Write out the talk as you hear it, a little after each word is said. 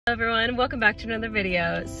Hello everyone, welcome back to another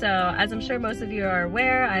video. So as I'm sure most of you are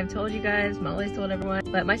aware, I've told you guys, Molly's told everyone,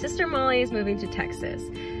 but my sister Molly is moving to Texas.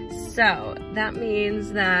 So that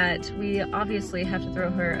means that we obviously have to throw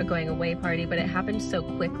her a going away party, but it happened so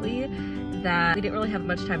quickly that we didn't really have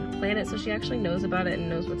much time to plan it. So she actually knows about it and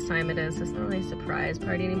knows what time it is. So it's not really a surprise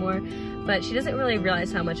party anymore, but she doesn't really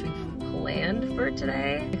realize how much we've planned for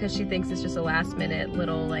today because she thinks it's just a last minute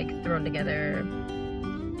little like thrown together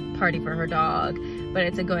party for her dog. But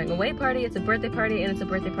it's a going away party, it's a birthday party, and it's a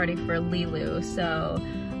birthday party for Lilu. So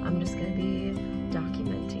I'm just gonna be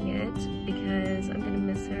documenting it because I'm gonna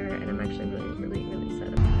miss her and I'm actually really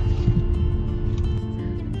sad about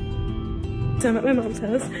it. So I'm at my mom's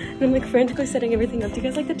house and I'm like frantically setting everything up. Do you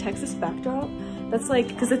guys like the Texas backdrop? That's like,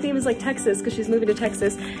 because the theme is like Texas because she's moving to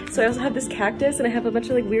Texas. So I also have this cactus and I have a bunch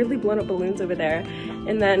of like weirdly blown up balloons over there.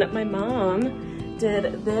 And then my mom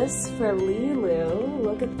did this for Lilu.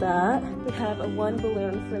 Look at that. We have a one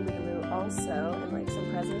balloon for Lilu also and like some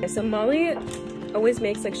presents. Okay, so Molly always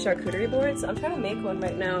makes like charcuterie boards. So I'm trying to make one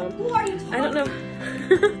right now. Who are you talking? I don't know.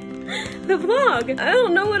 The vlog. I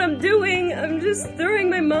don't know what I'm doing. I'm just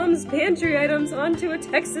throwing my mom's pantry items onto a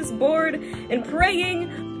Texas board and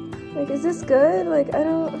praying. Like, is this good? Like, I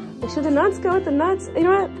don't, should the nuts go with the nuts? You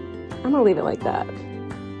know what? I'm gonna leave it like that.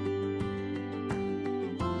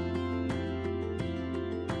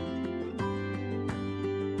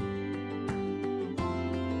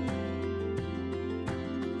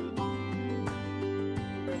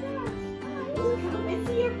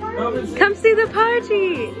 Come see the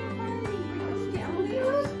party!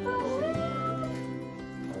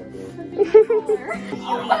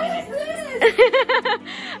 Oh, what is this?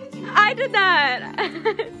 I did that!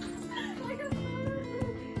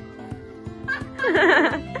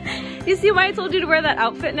 You see why I told you to wear that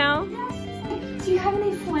outfit now? Do you have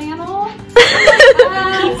any flannel?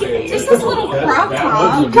 Just this little crop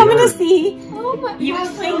top. I'm coming to see. Oh my You gosh.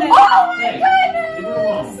 explained that. Oh my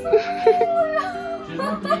goodness!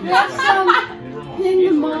 That's some pin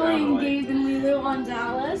to Molly and gave to Lilu on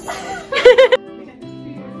Dallas.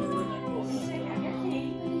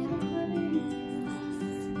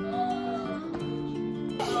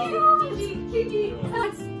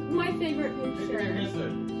 That's my favorite picture.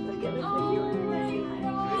 Oh my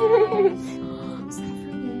gosh. Is that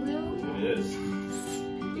for Lilu? It is.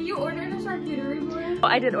 You ordered a charcuterie board? Oh,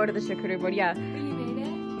 I did order the charcuterie board, yeah. But you made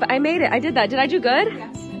it? But I made it. I did that. Did I do good?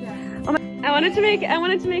 Yes, you did. Oh my, I wanted to make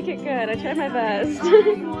it good. I tried my best. I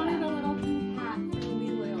wanted a little pink hat for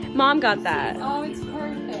Lilu. Mom got that. Oh, it's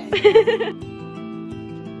perfect.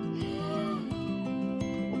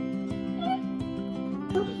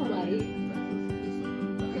 So polite.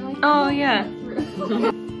 Oh yeah.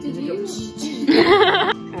 Did you?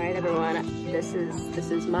 Alright everyone, this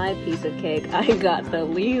is my piece of cake. I got the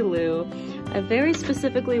Lilu. I very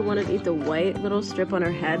specifically wanted to eat the white little strip on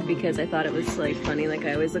her head because I thought it was like funny. Like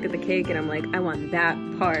I always look at the cake and I'm like, I want that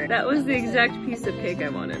part. That was the exact piece of cake I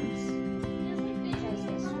wanted.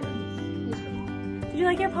 Did you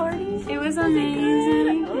like your party? It was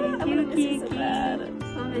amazing. Thank you, Kiki.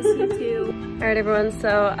 I'll miss you too. Alright everyone,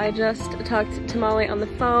 so I just talked to Molly on the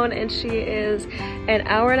phone and she is an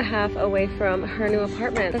hour and a half away from her new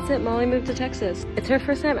apartment. That's it, Molly moved to Texas. It's her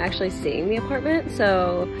first time actually seeing the apartment,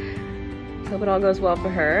 so hope it all goes well for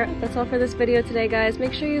her. That's all for this video today, guys.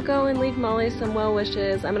 Make sure you go and leave Molly some well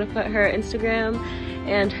wishes. I'm gonna put her Instagram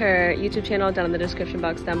and her YouTube channel down in the description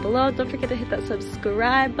box down below. Don't forget to hit that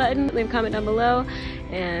subscribe button, leave a comment down below,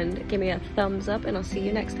 and give me a thumbs up, and I'll see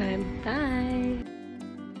you next time. Bye!